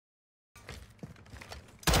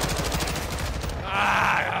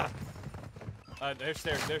There's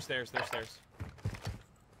stairs, there's stairs, there's stairs.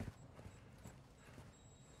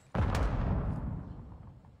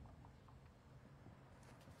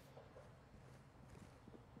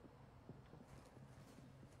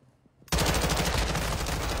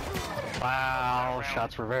 Wow,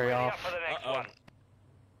 shots were very off.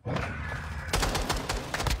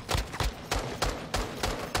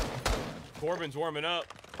 Corbin's warming up.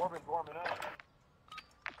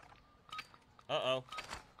 Uh-oh.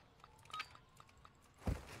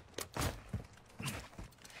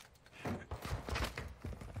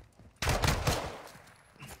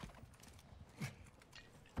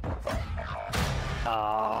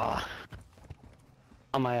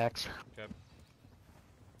 On my X. Okay.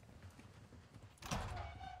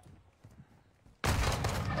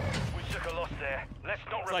 We took a loss there. Let's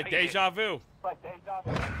not It's like repeat deja vu. Like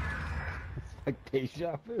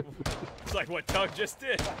deja vu. It's like what Doug just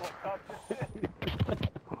did.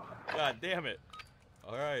 God damn it.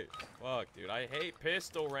 Alright. Fuck, dude. I hate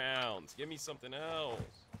pistol rounds. Give me something else.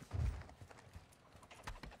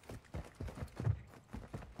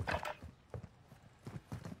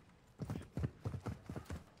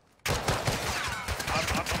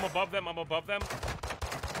 I'm above them. I'm above them.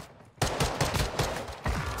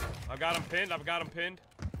 I've got him pinned. I've got him pinned.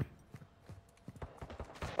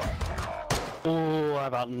 Ooh, I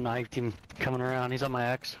about knifed him coming around. He's on my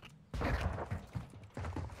X.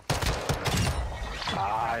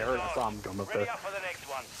 I heard I saw him come up Ready there. up for the next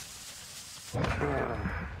one.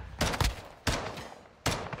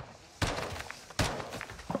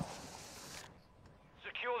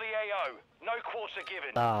 Secure the AO. No quarter given.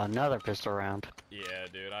 Another pistol round. Yeah,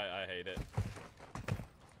 dude. I hate it.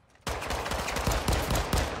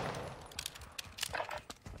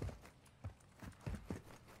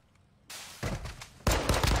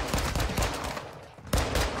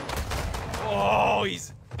 Oh,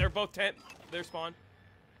 they're both tent. They're spawn.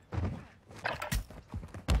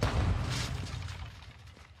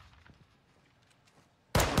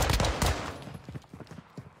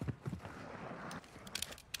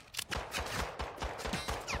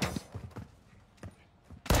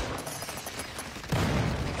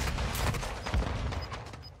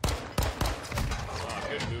 Oh,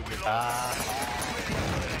 good movement. Uh-oh.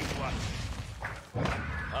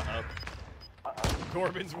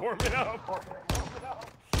 Corbin's warming up.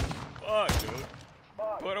 Fuck, dude.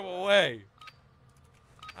 Put him away.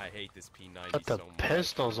 I hate this P90 Put the so much.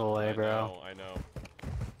 pistols away, bro. I know.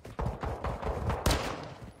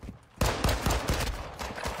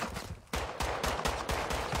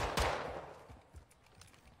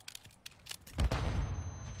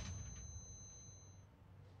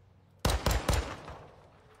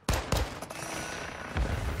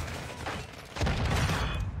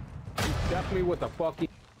 Definitely with the fucking.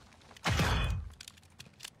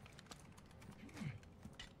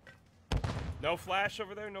 No flash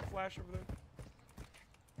over there. No flash over there.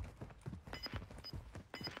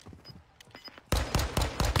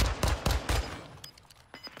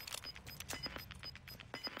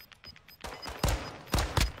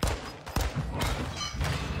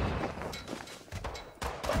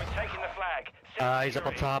 We're taking the flag. He's up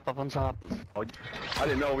on top, up on top. Oh, I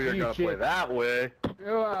didn't know we were gonna play that way.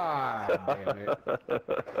 Ah, damn it.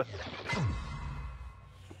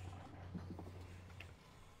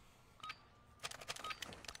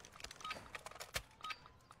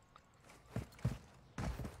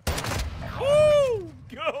 Woo!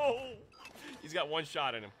 Go! He's got one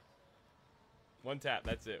shot in him. One tap.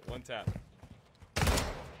 That's it. One tap.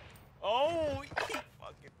 Oh, he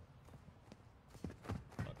fucking.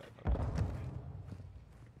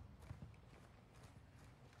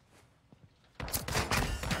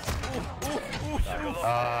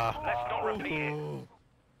 Let's not repeat it.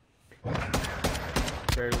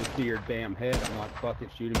 Barely see your damn head. I'm like fucking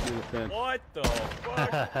shooting through the fence. What the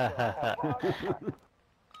fuck?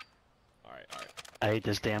 Alright, alright. I hate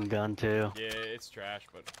this damn gun too. Yeah, it's trash,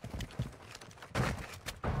 but.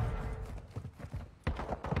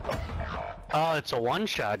 Oh, it's a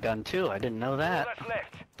one-shot gun too. I didn't know All that. that's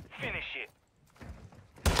left. Finish it.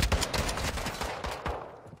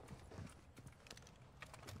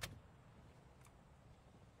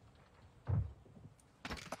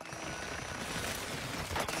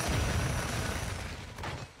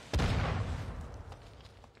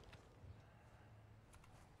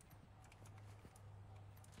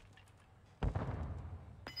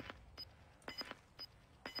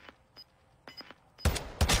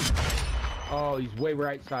 Oh, he's way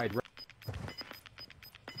right side.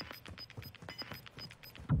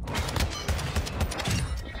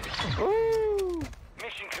 Ooh.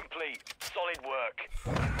 Mission complete. Solid work.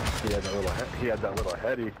 He had that little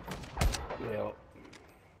heady. Yeah.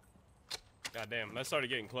 God damn, that started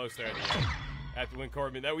getting close there at the end. After when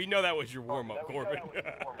Corbin, we know that was your warm-up, Corbin.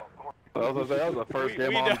 That was the first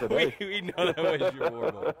game on today. We know that was your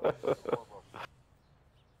warm-up.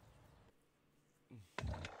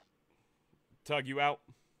 Tug, you out?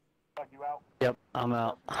 Yep, I'm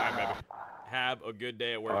out. All right, baby. Have a good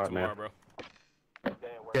day at work All right, tomorrow, man. bro.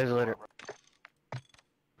 Guys later.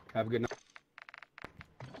 Have a good night.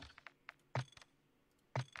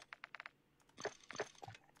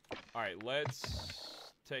 All right, let's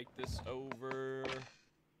take this over.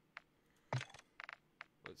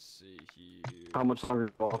 Let's see here. How much longer are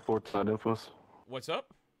you on for tonight, Infamous? What's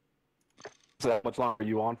up? How much longer are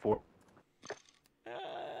you on for?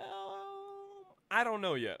 I don't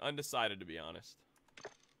know yet. Undecided, to be honest.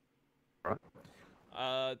 Right.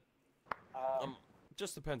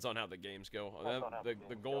 Just depends on how the games go.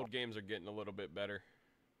 The gold games are getting a little bit better.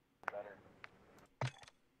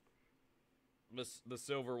 The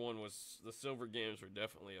silver the silver games were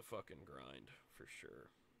definitely a fucking grind, for sure.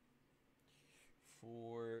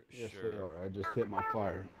 For Yes, sure. sir. I just hit my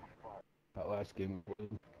fire. That last game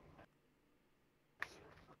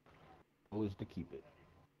was to keep it.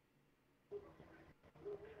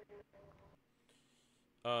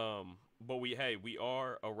 But we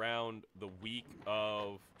are around the week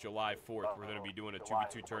of July 4th. We're gonna be doing a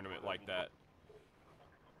 2v2 tournament like that.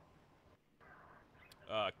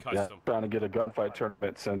 Custom. Yeah, trying to get a gunfight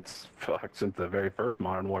tournament since the very first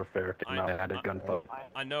Modern Warfare came out. I had a gunfight.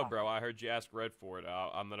 I know, bro. I heard you ask Red for it.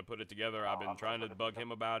 I'm gonna put it together. I've been trying to bug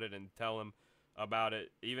him about it and tell him about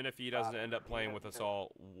it. Even if he doesn't end up playing with us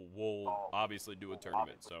all, we'll obviously do a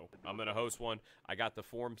tournament. So I'm gonna host one. I got the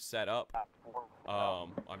form set up.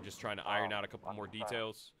 I'm just trying to iron out a couple more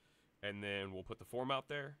details, and then we'll put the form out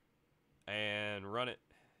there and run it.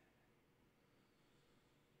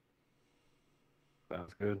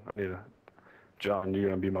 Sounds good. I need a John. You're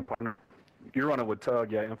gonna be my partner. You're running with Tug,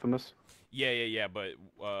 yeah, Infamous. Yeah. But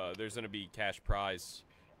there's gonna be cash prize,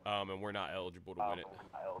 and we're not eligible to win it.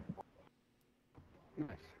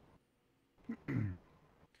 Nice.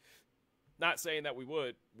 Not saying that we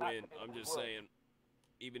would win. I'm just saying,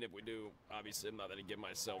 even if we do, obviously I'm not gonna give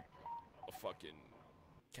myself a fucking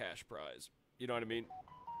cash prize. You know what I mean?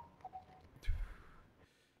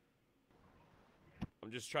 I'm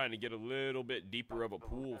just trying to get a little bit deeper of a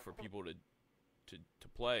pool for people to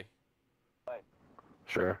play.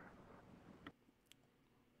 Sure.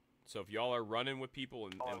 So if y'all are running with people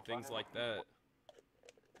and things like that.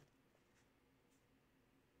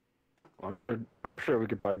 I'm sure we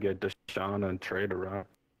could probably get Deshaun and trade around.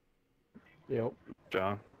 Yep.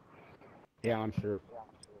 John. Yeah, I'm sure.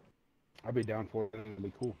 I'll be down for it. It'll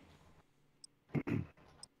be cool.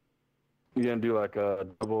 You gonna do like a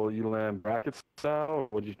double ULAN bracket style,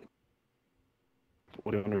 or do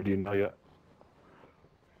you know yet?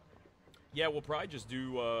 Yeah, we'll probably just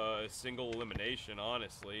do a single elimination,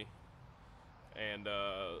 honestly. And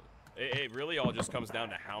it really all just comes down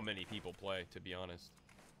to how many people play, to be honest.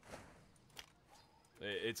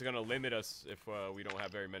 It's going to limit us if we don't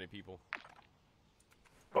have very many people.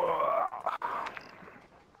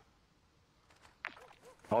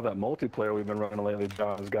 All that multiplayer we've been running lately,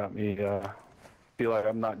 John, has got me feel like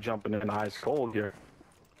I'm not jumping in ice cold here.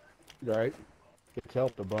 Right? It's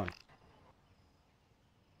helped a bunch.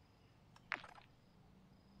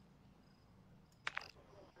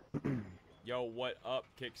 Yo, what up,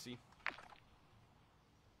 Kixie?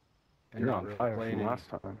 And You're not on really fire playing from any- last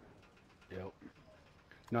time. Yep.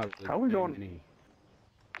 Not really How we playing going- any-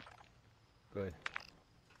 Good.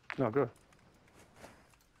 No, good.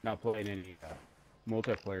 Not playing any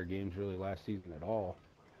multiplayer games really last season at all.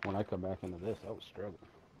 When I come back into this, I was struggling.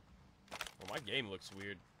 Well, my game looks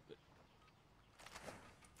weird.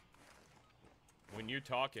 When you're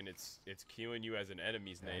talking, it's queuing you as an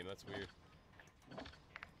enemy's name. That's weird.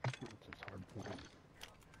 It's just hard point.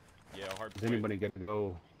 Yeah, hard Is point. anybody gonna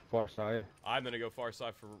go far side? I'm gonna go far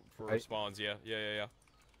side for Right. respawns. Yeah.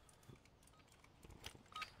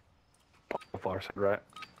 Far side, right?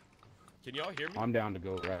 Can y'all hear me? I'm down to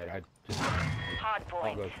go right. I just Hard I'll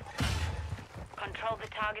point. go. Control the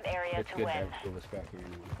target area It's to good to win. have us back here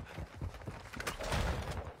anyway.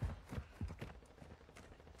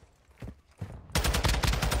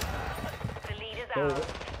 The lead is Oh. ours.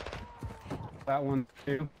 That one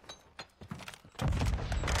too.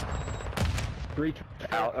 3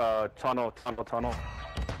 Out, tunnel.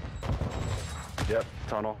 Yep,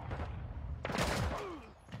 tunnel.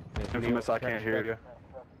 Infamous, I can't hear you.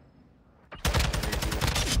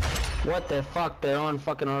 What the fuck? They're on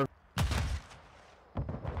fucking our.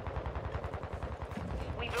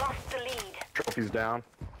 We've lost the lead. Trophy's down.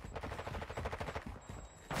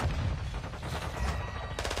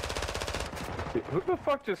 Who the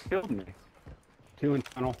fuck just killed me? 2 in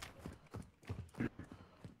tunnel.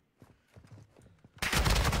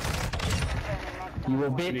 You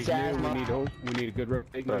will We bitch need, ass we need a good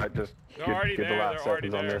rotation. But I just They're already get the there, last they're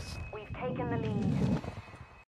already seconds on there. this. We've taken the lead.